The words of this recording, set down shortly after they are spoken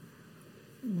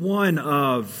One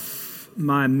of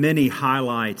my many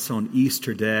highlights on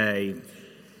Easter Day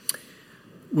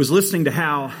was listening to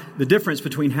how the difference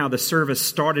between how the service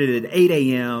started at 8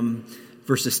 a.m.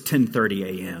 versus 10:30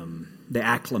 a.m., the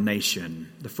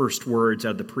acclamation, the first words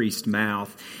out of the priest's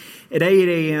mouth. At 8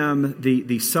 a.m.,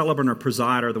 the celebrant or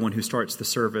presider, the one who starts the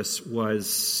service,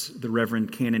 was the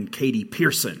Reverend Canon Katie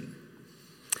Pearson.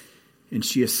 And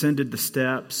she ascended the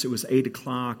steps. It was 8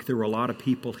 o'clock. There were a lot of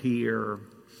people here.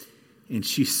 And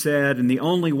she said, in the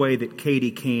only way that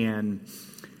Katie can,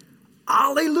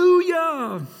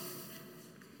 "Alleluia!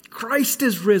 Christ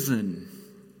is risen."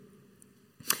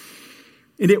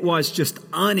 And it was just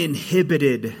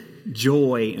uninhibited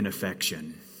joy and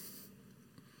affection.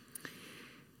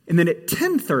 And then at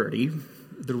 10:30,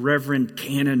 the Reverend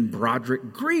Canon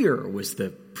Broderick Greer was the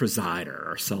presider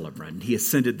or celebrant. He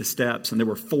ascended the steps, and there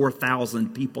were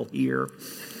 4,000 people here.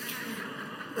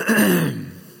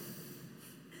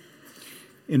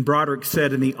 And Broderick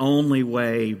said, in the only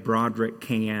way Broderick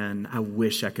can, I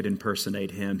wish I could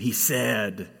impersonate him. He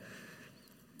said,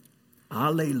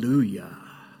 "Alleluia,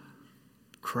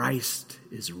 Christ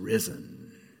is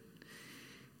risen."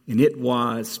 And it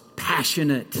was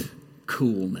passionate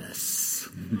coolness.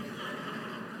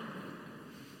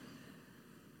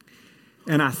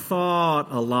 And I thought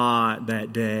a lot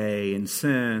that day and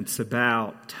since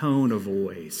about tone of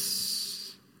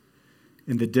voice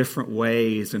and the different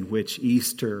ways in which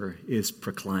Easter is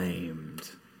proclaimed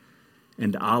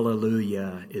and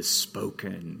Alleluia is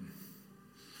spoken,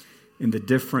 and the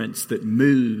difference that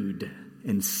mood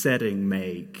and setting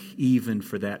make even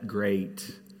for that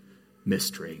great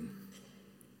mystery.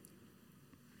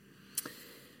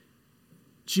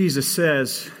 Jesus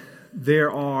says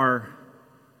there are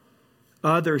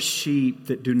other sheep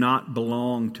that do not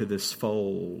belong to this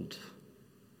fold.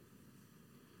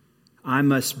 I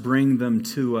must bring them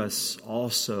to us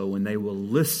also, and they will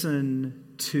listen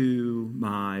to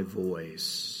my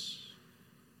voice.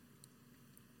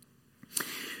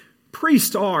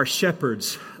 Priests are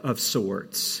shepherds of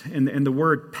sorts, and the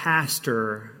word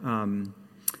pastor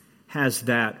has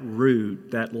that root,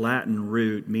 that Latin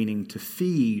root, meaning to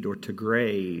feed or to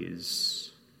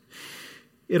graze.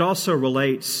 It also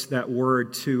relates, that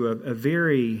word, to a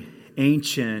very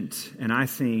ancient and I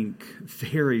think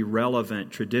very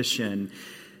relevant tradition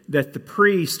that the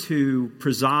priest who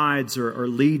presides or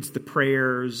leads the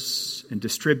prayers and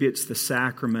distributes the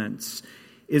sacraments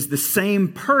is the same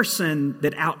person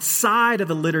that outside of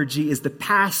the liturgy is the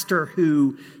pastor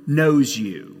who knows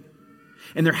you.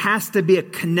 And there has to be a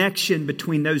connection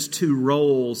between those two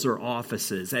roles or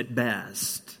offices at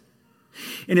best.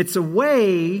 And it's a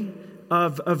way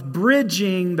of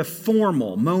bridging the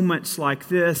formal moments like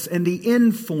this and the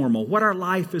informal, what our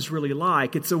life is really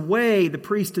like. It's a way, the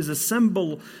priest is a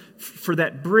symbol for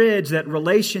that bridge, that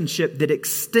relationship that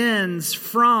extends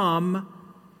from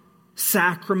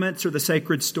sacraments or the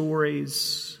sacred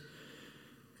stories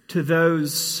to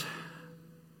those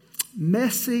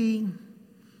messy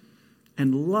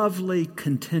and lovely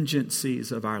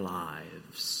contingencies of our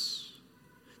lives.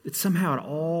 That somehow it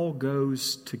all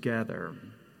goes together.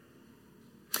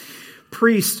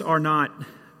 Priests are not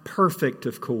perfect,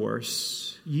 of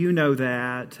course. You know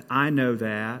that. I know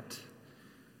that.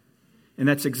 And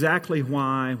that's exactly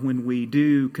why when we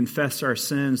do confess our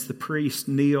sins, the priests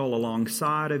kneel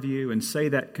alongside of you and say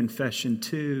that confession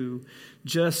too,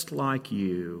 just like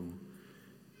you,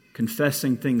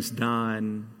 confessing things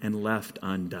done and left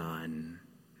undone.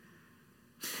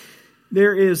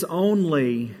 There is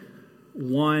only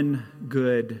one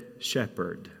good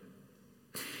shepherd.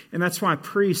 And that's why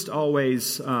priests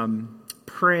always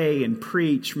pray and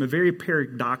preach from a very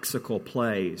paradoxical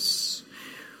place.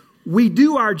 We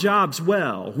do our jobs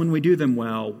well when we do them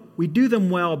well. We do them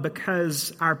well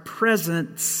because our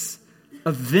presence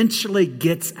eventually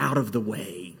gets out of the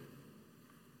way,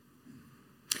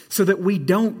 so that we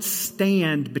don't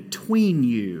stand between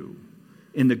you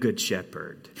and the Good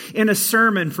Shepherd. In a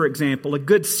sermon, for example, a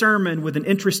good sermon with an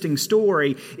interesting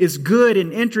story is good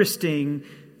and interesting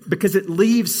because it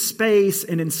leaves space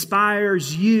and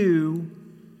inspires you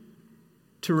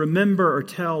to remember or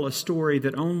tell a story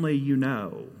that only you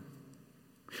know.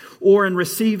 Or in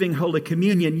receiving Holy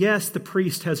Communion, yes, the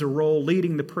priest has a role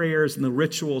leading the prayers and the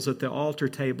rituals at the altar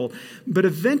table, but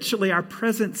eventually our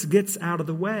presence gets out of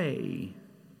the way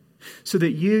so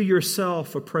that you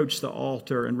yourself approach the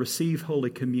altar and receive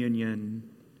Holy Communion,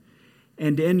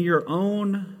 and in your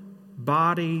own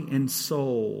body and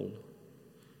soul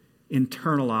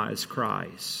internalize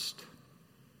Christ.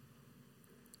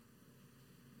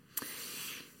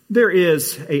 There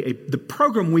is the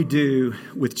program we do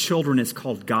with children is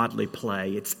called Godly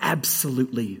Play. It's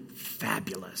absolutely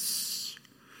fabulous.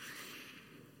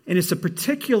 And it's a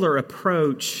particular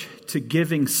approach to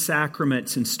giving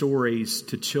sacraments and stories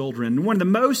to children. One of the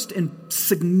most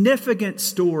significant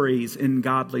stories in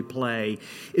Godly Play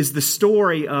is the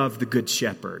story of the Good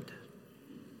Shepherd.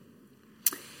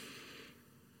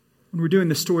 When we're doing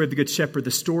the story of the Good Shepherd,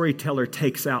 the storyteller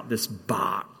takes out this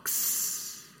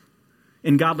box.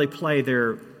 In Godly Play,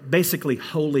 they're basically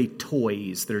holy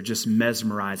toys that are just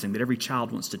mesmerizing, that every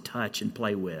child wants to touch and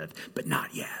play with, but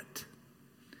not yet.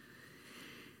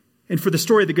 And for the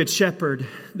story of the Good Shepherd,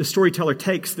 the storyteller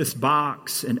takes this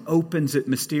box and opens it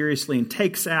mysteriously and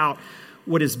takes out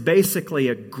what is basically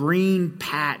a green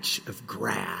patch of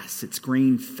grass. It's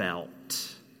green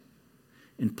felt.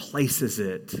 And places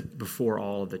it before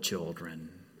all of the children.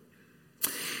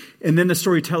 And then the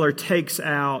storyteller takes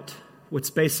out what's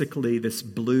basically this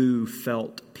blue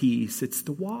felt piece. It's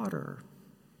the water.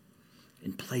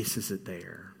 And places it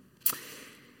there.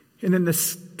 And then the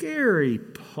scary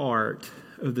part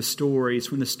of the story is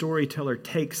when the storyteller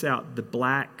takes out the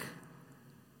black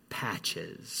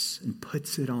patches and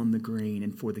puts it on the green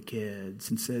and for the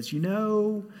kids and says,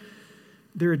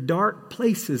 there are dark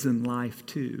places in life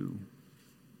too.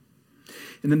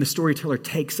 And then the storyteller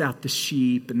takes out the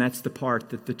sheep, and that's the part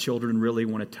that the children really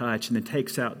want to touch, and then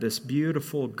takes out this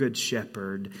beautiful Good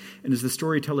Shepherd. And as the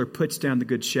storyteller puts down the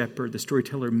Good Shepherd, the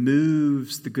storyteller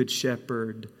moves the Good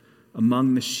Shepherd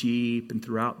among the sheep and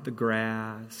throughout the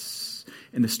grass.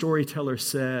 And the storyteller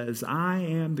says, I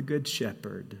am the Good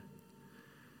Shepherd.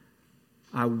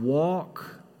 I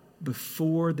walk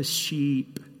before the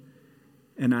sheep,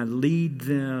 and I lead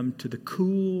them to the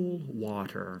cool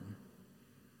water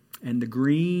and the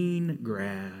green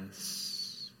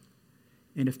grass.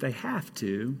 And if they have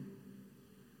to,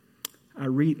 I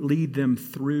lead them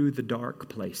through the dark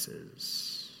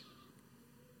places.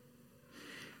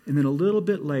 And then a little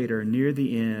bit later, near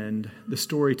the end, the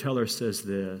storyteller says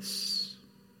this.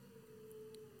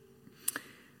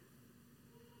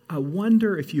 I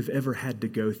wonder if you've ever had to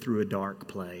go through a dark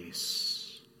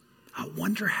place. I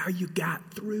wonder how you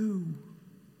got through.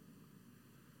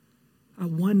 I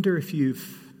wonder if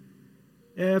you've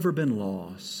ever been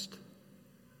lost.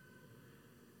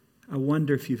 I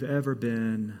wonder if you've ever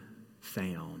been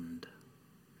found.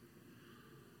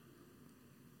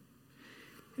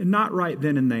 And not right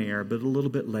then and there, but a little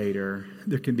bit later,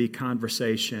 there can be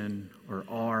conversation or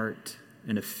art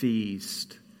and a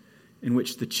feast in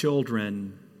which the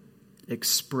children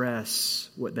express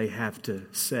what they have to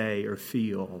say or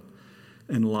feel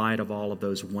in light of all of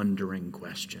those wondering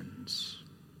questions.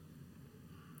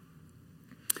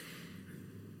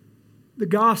 The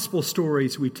gospel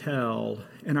stories we tell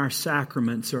in our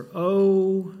sacraments are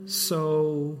oh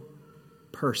so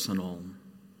personal.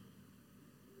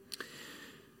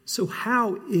 So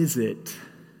how is it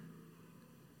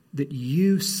that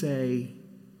you say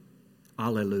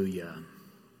Alleluia?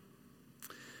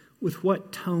 With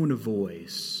what tone of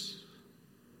voice?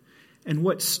 And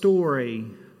what story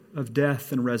of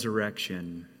death and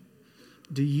resurrection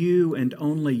do you and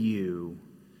only you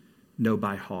know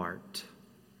by heart?